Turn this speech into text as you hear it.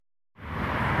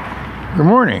Good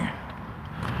morning.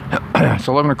 It's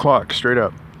 11 o'clock straight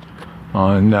up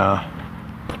on,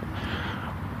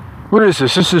 what is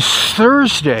this? This is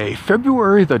Thursday,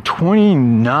 February the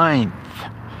 29th.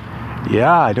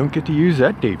 Yeah, I don't get to use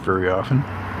that date very often.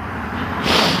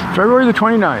 February the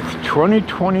 29th,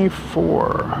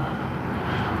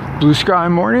 2024. Blue sky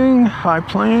morning, high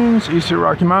plains, east of the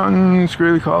Rocky Mountains,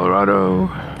 Greeley, Colorado.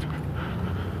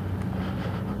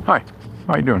 Hi,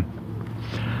 how you doing?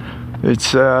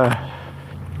 It's,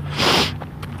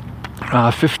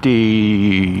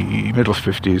 50, middle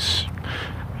 50s,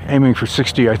 aiming for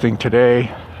 60 I think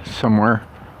today, somewhere.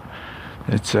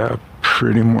 It's a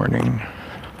pretty morning.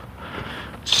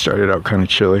 It started out kind of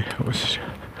chilly. It was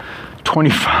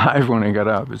 25 when I got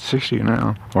up. It's 60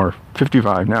 now, or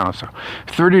 55 now, so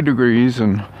 30 degrees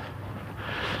in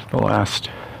the last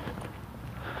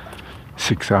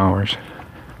 6 hours.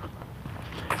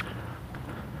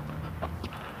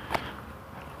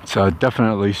 It's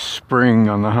definitely spring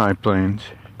on the high plains.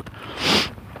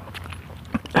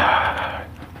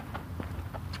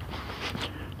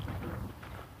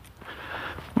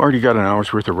 Already got an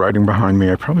hour's worth of writing behind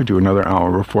me. I probably do another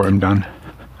hour before I'm done.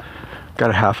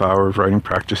 Got a half hour of writing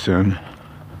practice in.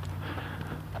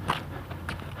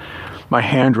 My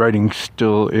handwriting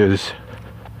still is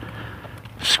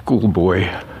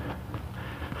schoolboy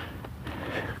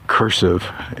cursive.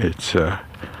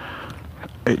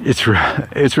 It's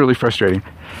really frustrating,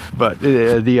 but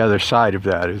the other side of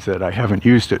that is that I haven't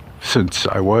used it since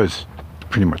I was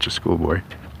pretty much a schoolboy.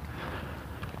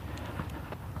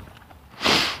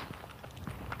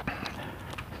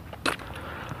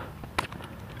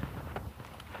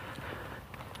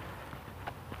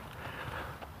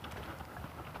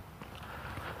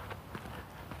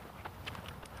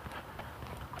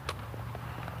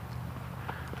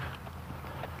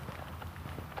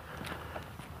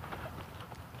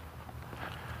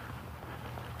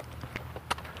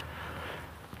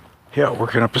 Yeah,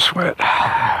 working up a sweat.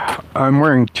 I'm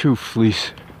wearing 2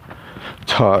 fleece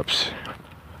tops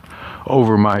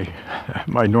over my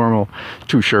normal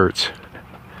 2 shirts.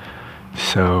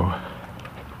 So,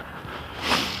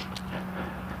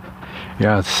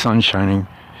 yeah, the sun's shining.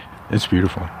 It's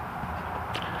beautiful.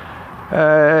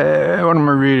 What am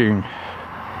I reading?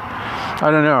 I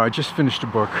don't know. I just finished a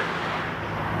book.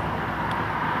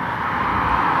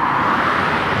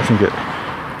 I think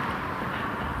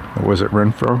was it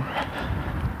Renfro?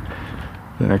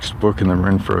 The next book in the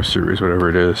Renfro series, whatever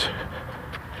it is.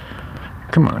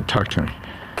 Come on, talk to me.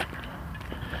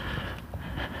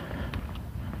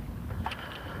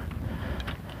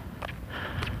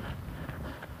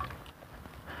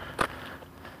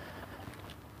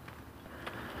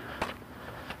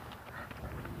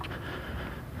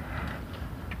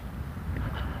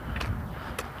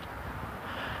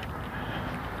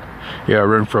 Yeah,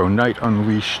 Renfro, Night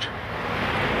Unleashed.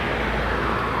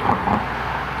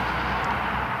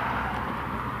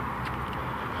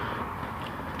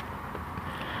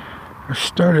 I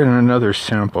started another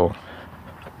sample.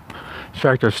 In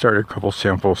fact, I've started a couple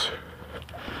samples.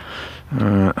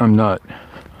 I'm not.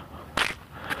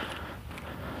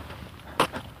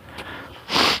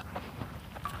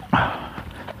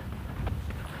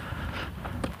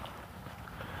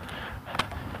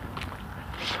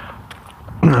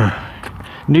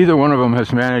 Neither one of them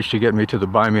has managed to get me to the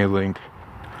Buy Me link.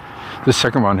 The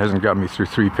second one hasn't got me through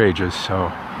 3 pages, so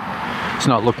it's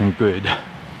not looking good.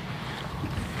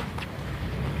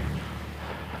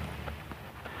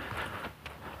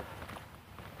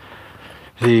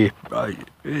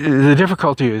 The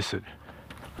difficulty is that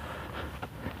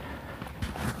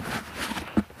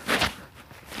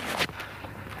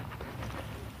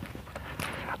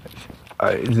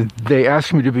they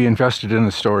ask me to be invested in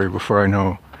the story before I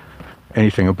know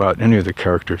anything about any of the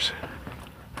characters,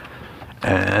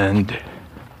 and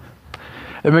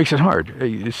it makes it hard.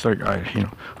 It's like,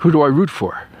 who do I root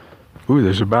for? Ooh,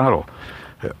 there's a battle.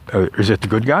 Is it the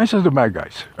good guys or the bad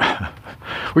guys?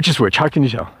 Which is which? How can you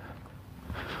tell?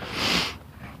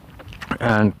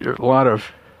 And a lot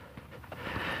of,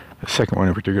 the second one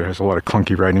in particular has a lot of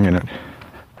clunky writing in it.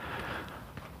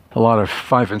 A lot of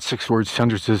 5 and 6 word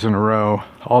sentences in a row,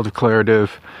 all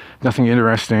declarative, nothing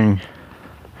interesting.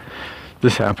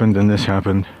 This happened and this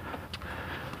happened.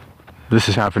 This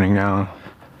is happening now.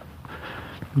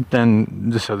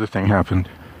 Then this other thing happened.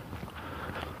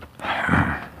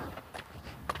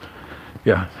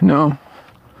 Yeah, no.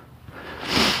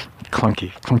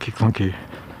 Clunky, clunky, clunky.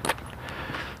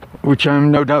 Which I'm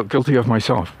no doubt guilty of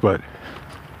myself, but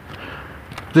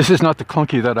this is not the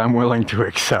clunky that I'm willing to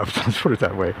accept. Let's put it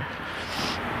that way.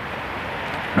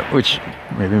 Which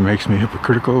maybe makes me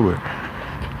hypocritical, but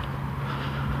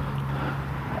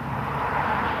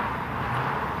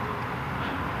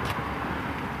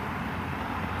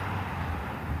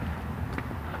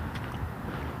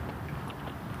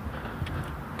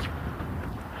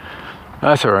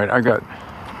That's all right. I got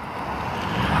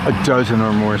a dozen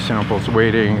or more samples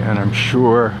waiting, and I'm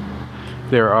sure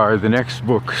there are the next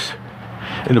books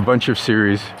in a bunch of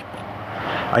series.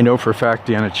 I know for a fact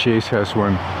Deanna Chase has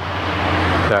one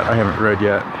that I haven't read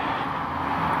yet.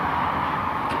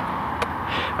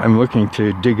 I'm looking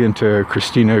to dig into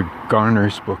Christina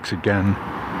Garner's books again.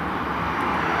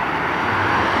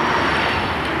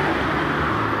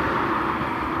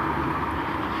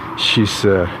 She's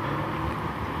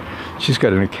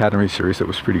got an Academy series that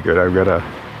was pretty good.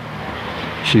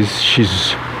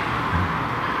 She's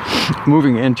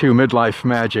moving into midlife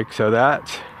magic, so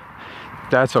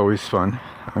that's always fun.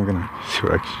 I'm gonna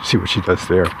see what she does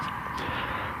there.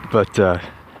 But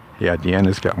yeah,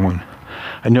 Deanna's got one.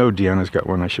 I know Deanna's got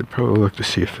one. I should probably look to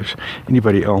see if there's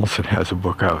anybody else that has a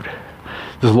book out.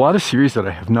 There's a lot of series that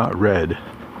I have not read.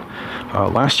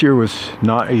 Last year was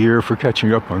not a year for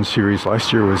catching up on series.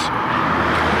 Last year was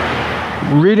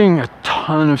reading a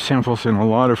ton of samples in a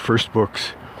lot of first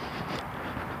books.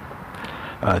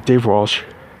 Dave Walsh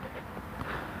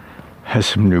has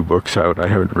some new books out I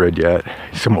haven't read yet.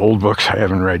 Some old books I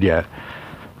haven't read yet.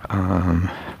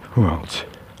 Who else?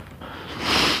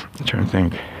 I'm trying to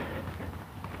think.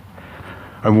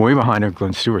 I'm way behind on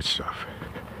Glenn Stewart stuff.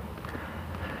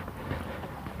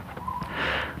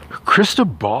 Krista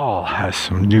Ball has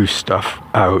some new stuff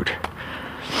out.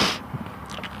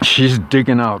 She's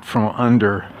digging out from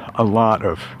under a lot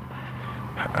of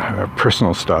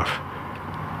personal stuff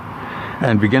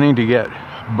and beginning to get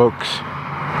books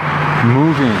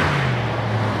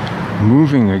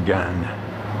moving again.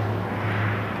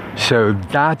 So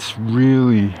that's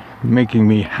really making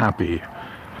me happy.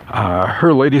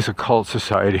 Her Ladies Occult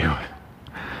Society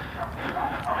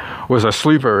was a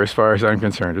sleeper as far as I'm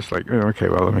concerned. It's like, okay,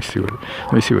 well, let me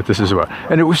see what this is about.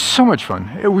 And it was so much fun.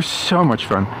 It was so much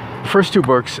fun. The first two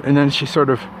books, and then she sort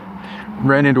of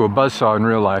ran into a buzzsaw in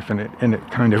real life, and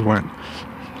it kind of went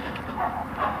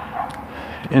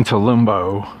into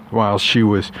limbo while she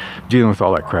was dealing with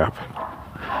all that crap.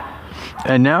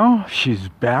 And now she's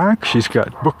back. She's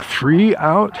got book 3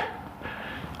 out.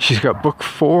 She's got book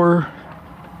 4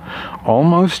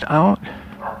 almost out.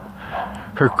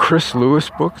 Her Chris Lewis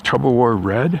book, Trouble War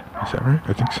Red, is that right?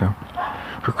 I think so.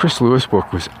 Her Chris Lewis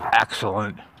book was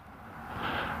excellent.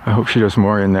 I hope she does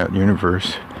more in that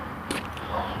universe.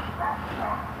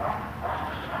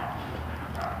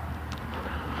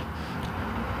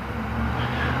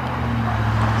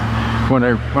 When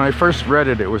I first read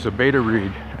it, it was a beta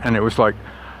read, and it was like,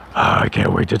 I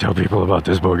can't wait to tell people about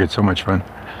this book. It's so much fun.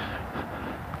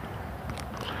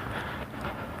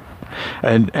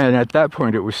 And at that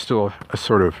point, it was still a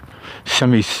sort of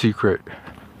semi-secret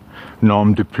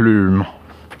nom de plume.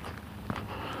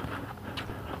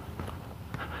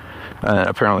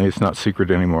 Apparently, it's not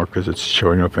secret anymore because it's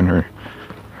showing up in her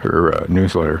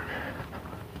newsletter.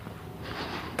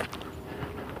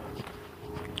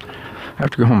 I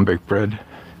have to go home and bake bread.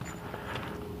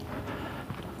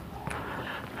 I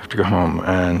have to go home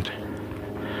and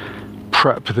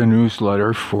prep the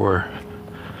newsletter for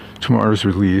tomorrow's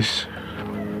release.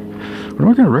 What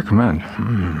am I going to recommend?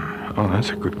 Oh, that's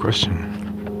a good question.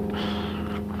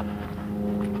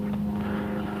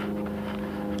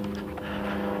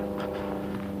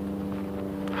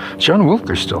 John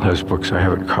Wilker still has books I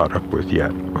haven't caught up with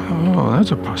yet. Oh, that's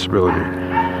a possibility.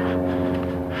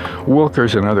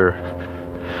 Wilker's another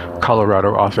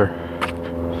Colorado author.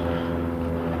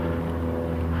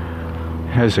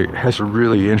 Has a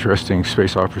really interesting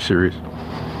space opera series.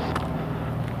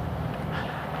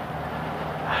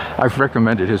 I've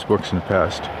recommended his books in the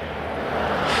past,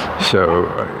 so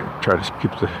I try to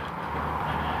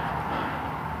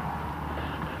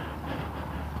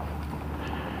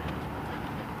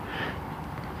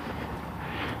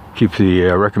keep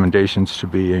the recommendations to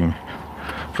being,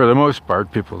 for the most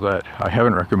part, people that I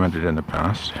haven't recommended in the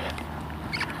past.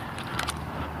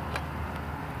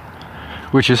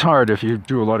 Which is hard if you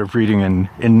do a lot of reading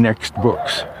in next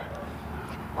books.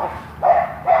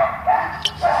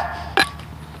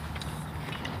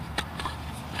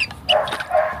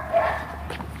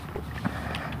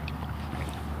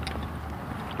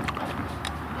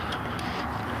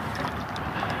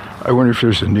 I wonder if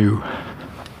there's a new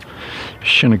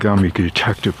Shinigami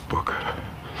detective book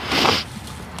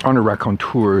on a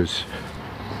raconteur's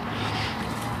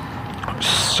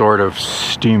sort of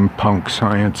steampunk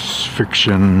science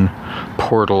fiction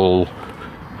portal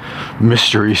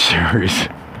mystery series.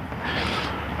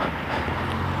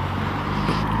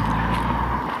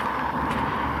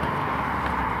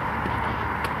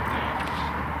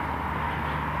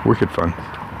 Wicked fun.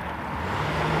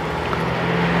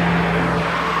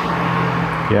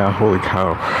 Yeah, holy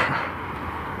cow.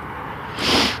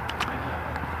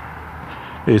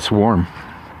 It's warm.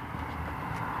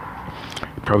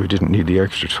 Probably didn't need the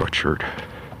extra sweatshirt.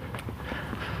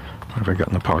 What have I got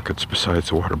in the pockets besides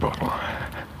the water bottle?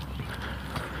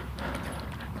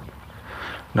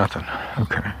 Nothing.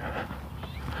 Okay.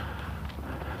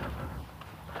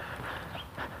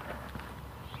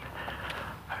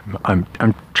 I'm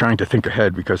trying to think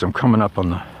ahead because I'm coming up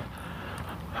on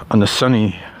the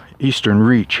sunny eastern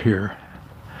reach here,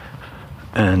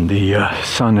 and the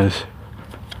sun is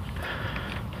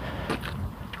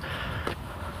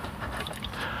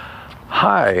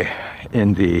high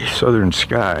in the southern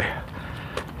sky,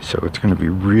 so it's going to be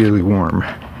really warm.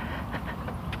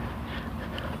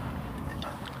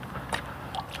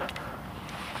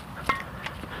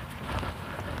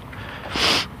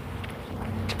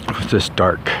 With this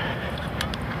dark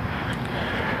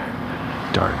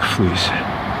fleece.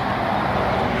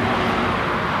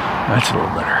 That's a little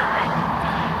better.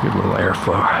 Good little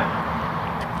airflow.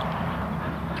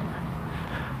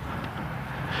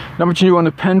 Not much new on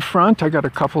the pen front. I got a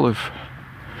couple of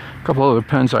the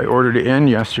pens I ordered in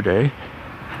yesterday.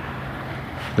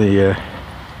 The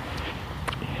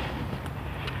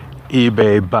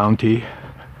eBay Bounty.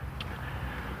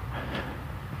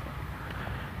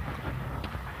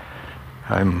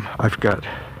 I've got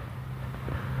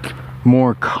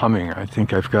more coming. I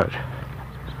think I've got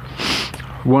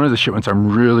one of the shipments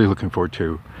I'm really looking forward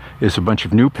to is a bunch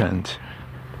of new pens.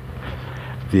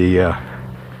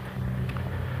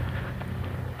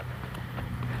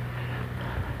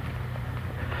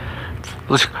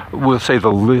 We'll say the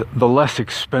less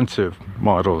expensive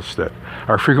models that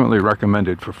are frequently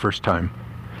recommended for first-time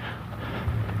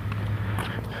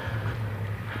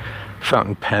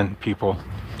fountain pen people.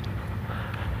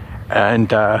 And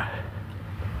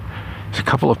there's a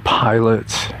couple of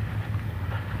Pilots.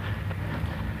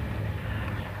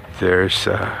 There's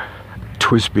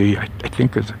TWSBI, I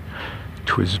think it's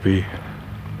TWSBI.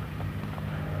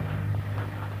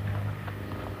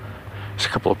 There's a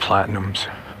couple of Platinums.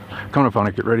 Coming up on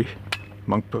it, get ready.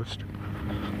 Monk Post.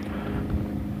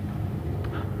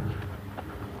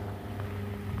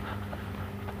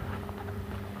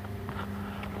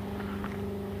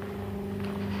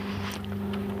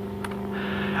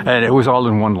 And it was all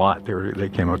in one lot. They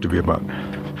came out to be about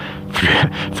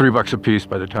 $3 a piece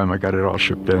by the time I got it all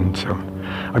shipped in. So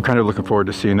I'm kind of looking forward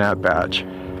to seeing that batch.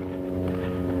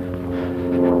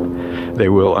 They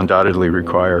will undoubtedly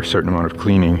require a certain amount of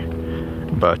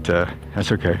cleaning, but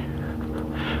that's okay.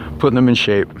 Putting them in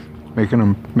shape, making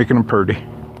them pretty,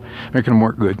 making them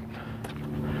work good.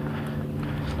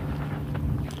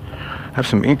 I have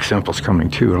some ink samples coming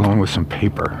too, along with some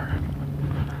paper.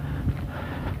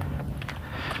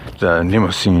 The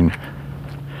Nimosine.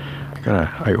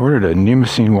 I ordered a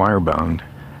Nimosine wire-bound.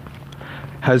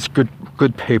 Has good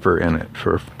paper in it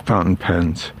for fountain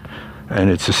pens,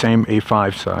 and it's the same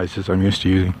A5 size as I'm used to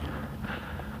using.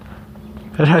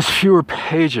 It has fewer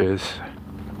pages,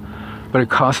 but it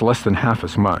costs less than half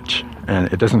as much,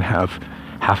 and it doesn't have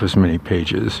half as many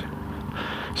pages.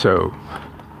 So,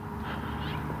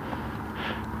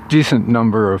 decent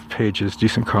number of pages,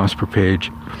 decent cost per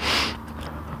page.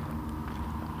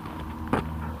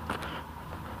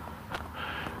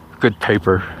 Good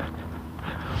paper,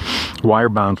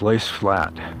 wire-bound, lace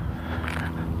flat.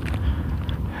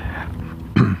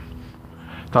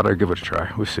 Thought I'd give it a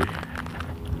try. We'll see.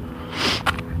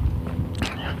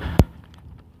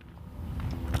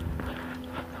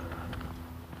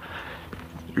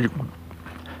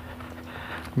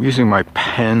 I'm using my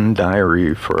pen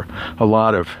diary for a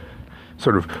lot of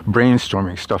sort of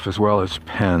brainstorming stuff as well as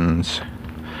pens.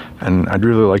 And I'd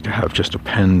really like to have just a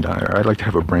pen diary. I'd like to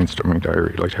have a brainstorming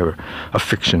diary. I'd like to have a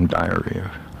fiction diary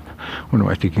of what am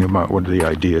I thinking about, what are the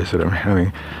ideas that I'm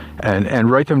having,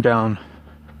 and write them down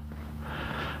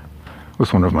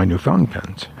with one of my new fountain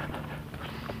pens.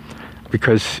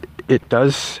 Because it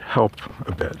does help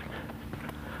a bit.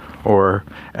 Or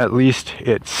at least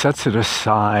it sets it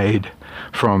aside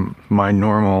from my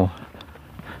normal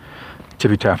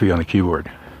tippy-tappy on the keyboard.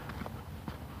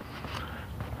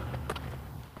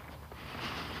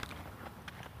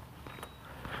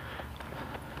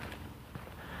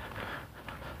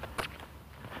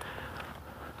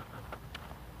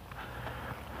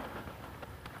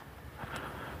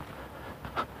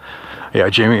 Yeah,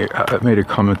 Jamie made a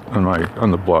comment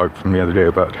on the blog from the other day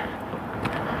about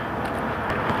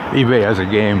eBay as a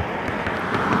game.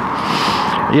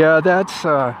 Yeah, that's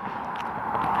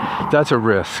a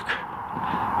risk.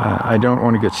 I don't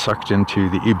want to get sucked into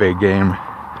the eBay game.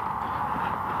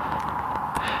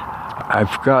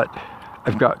 I've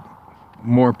got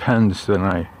more pens than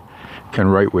I can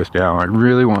write with now.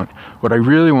 What I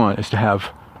really want is to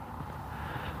have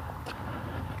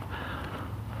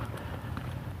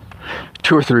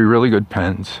 2 or 3 really good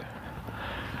pens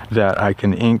that I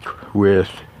can ink with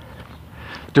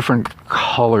different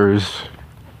colors.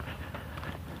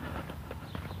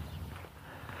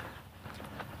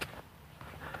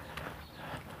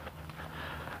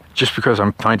 Just because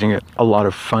I'm finding it a lot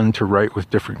of fun to write with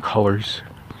different colors.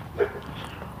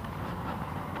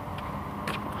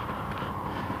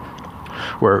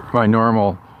 Where my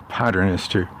normal pattern is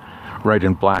to write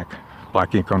in black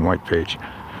ink on white page.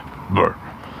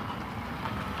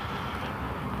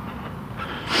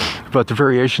 But the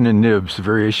variation in nibs, the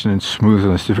variation in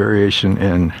smoothness, the variation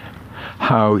in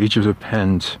how each of the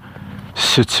pens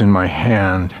sits in my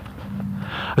hand,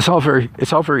 it's all very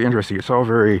interesting. It's all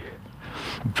very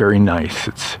nice.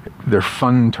 They're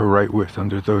fun to write with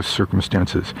under those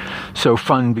circumstances. So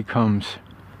fun becomes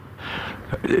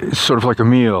sort of like a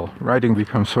meal. Writing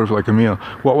becomes sort of like a meal.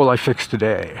 What will I fix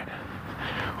today?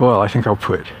 Well, I think I'll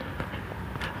put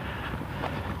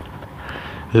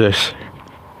this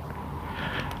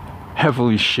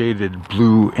heavily shaded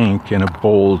blue ink in a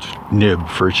bold nib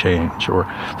for a change, or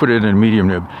put it in a medium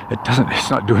nib.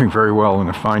 It's not doing very well in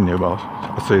a fine nib,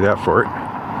 I'll say that for it.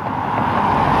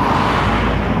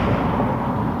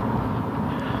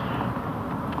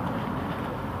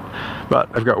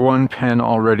 But I've got one pen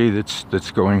already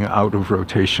that's going out of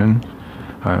rotation.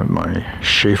 My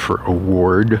Schaefer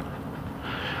Award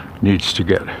needs to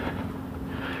get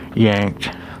yanked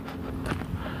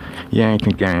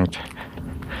and ganked.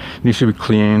 Needs to be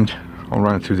cleaned. I'll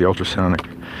run it through the ultrasonic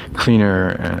cleaner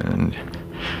and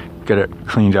get it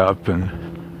cleaned up. And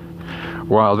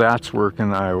while that's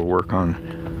working, I will work on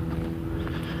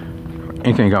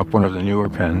inking up one of the newer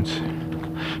pens.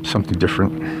 Something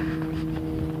different.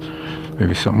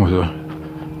 Maybe something with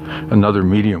another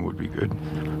medium would be good.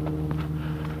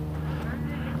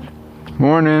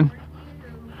 Morning.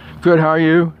 Good, how are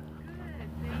you?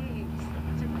 Good, thanks.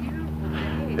 It's a beautiful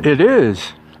day. It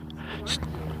is.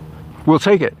 We'll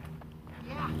take it.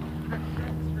 Yeah.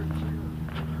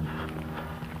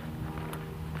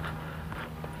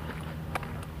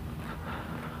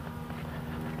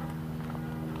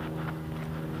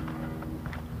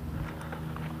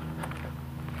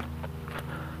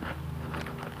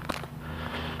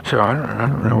 So I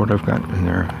don't know what I've got in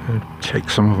there. I'll take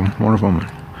one of them, and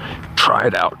try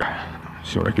it out.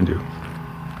 See what I can do.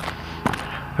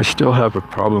 I still have a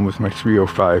problem with my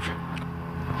 305.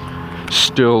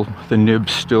 Still, the nib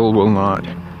still will not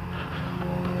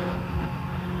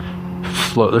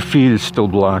flow. The feed is still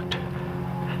blocked,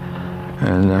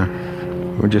 and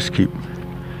we'll just keep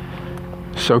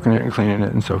soaking it and cleaning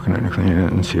it and soaking it and cleaning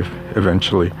it and see if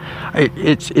eventually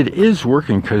it is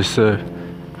working, because the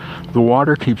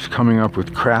water keeps coming up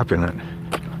with crap in it.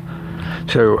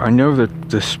 So I know that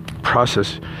this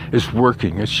process is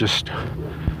working. It's just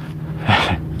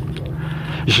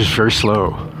very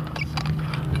slow.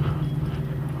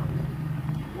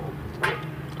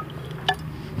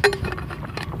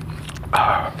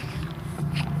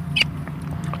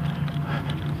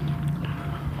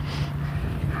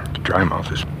 Dry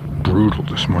mouth is brutal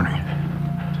this morning.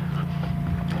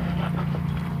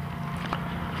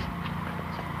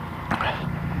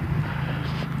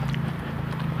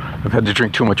 I've had to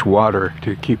drink too much water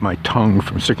to keep my tongue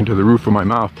from sticking to the roof of my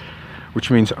mouth,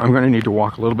 which means I'm going to need to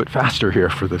walk a little bit faster here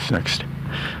for this next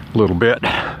little bit.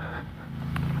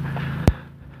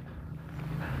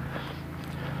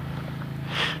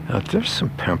 There's some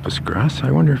pampas grass.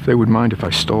 I wonder if they would mind if I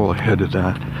stole ahead of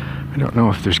that. I don't know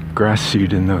if there's grass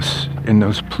seed in those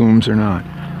plumes or not.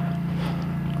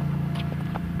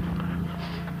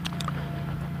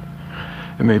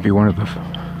 It may be one of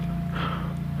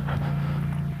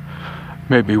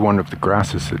the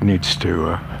grasses that needs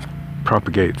to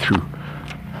propagate through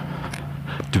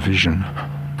division.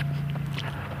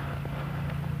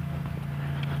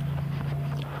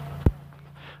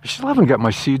 I still haven't got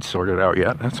my seeds sorted out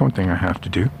yet. That's one thing I have to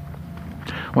do.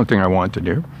 One thing I want to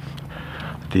do.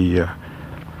 See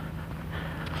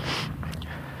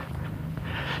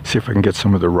if I can get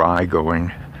some of the rye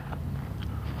going.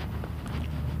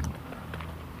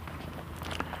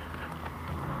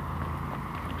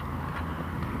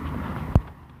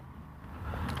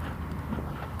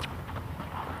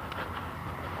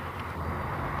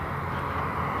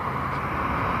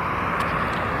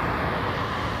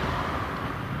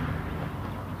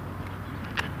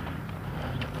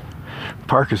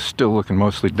 Park is still looking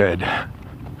mostly dead.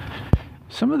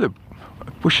 Some of the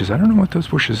bushes, I don't know what those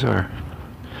bushes are.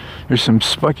 There's some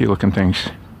spiky looking things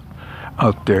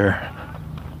out there.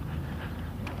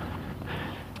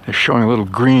 They're showing a little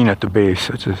green at the base.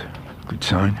 That's a good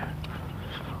sign.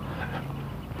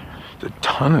 There's a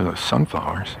ton of those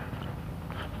sunflowers.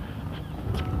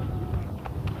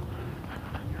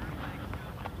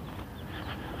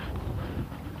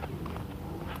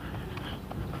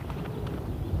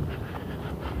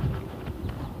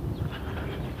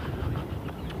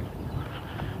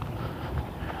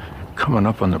 Coming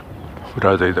up on the, what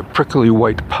are they? The prickly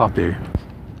white poppy.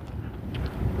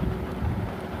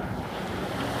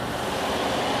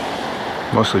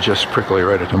 Mostly just prickly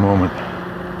right at the moment.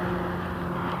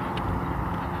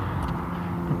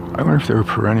 I wonder if they were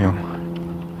perennial.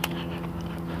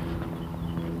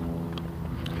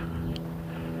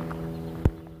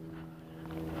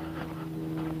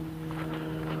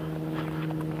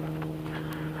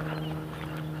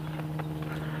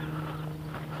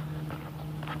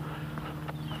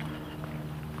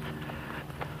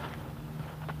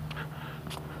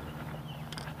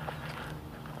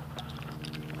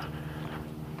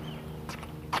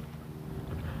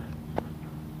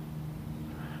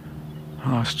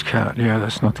 Lost cat. Yeah,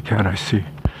 that's not the cat I see.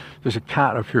 There's a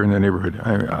cat up here in the neighborhood.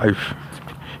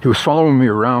 He was following me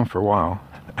around for a while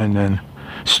and then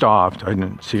stopped. I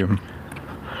didn't see him.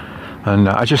 And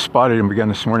I just spotted him again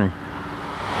this morning.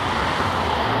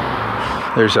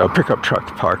 There's a pickup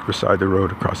truck parked beside the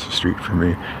road across the street from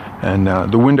me. And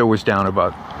the window was down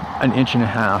about 1.5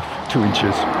 inches, 2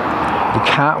 inches. The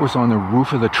cat was on the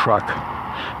roof of the truck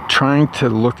trying to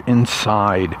look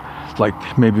inside, like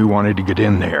maybe wanted to get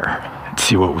in there.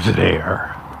 See what was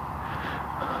there.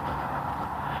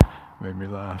 Made me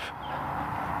laugh.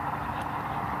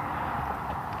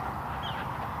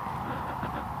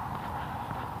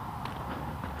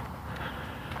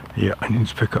 Yeah, I need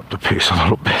to pick up the pace a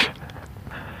little bit.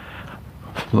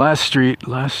 Last street,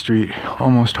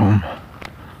 almost home.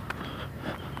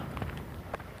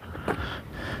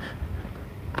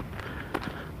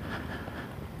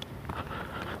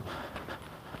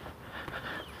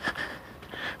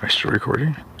 Am I still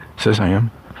recording? Says I am.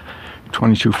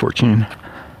 22:14.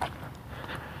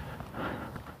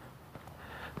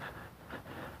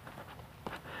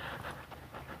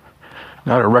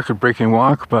 Not a record-breaking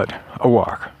walk, but a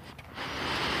walk.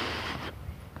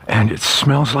 And it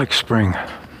smells like spring.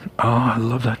 Oh, I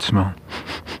love that smell.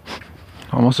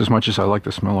 Almost as much as I like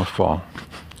the smell of fall.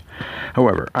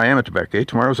 However, I am at the back gate.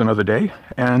 Tomorrow's another day,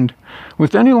 and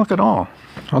with any luck at all,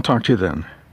 I'll talk to you then.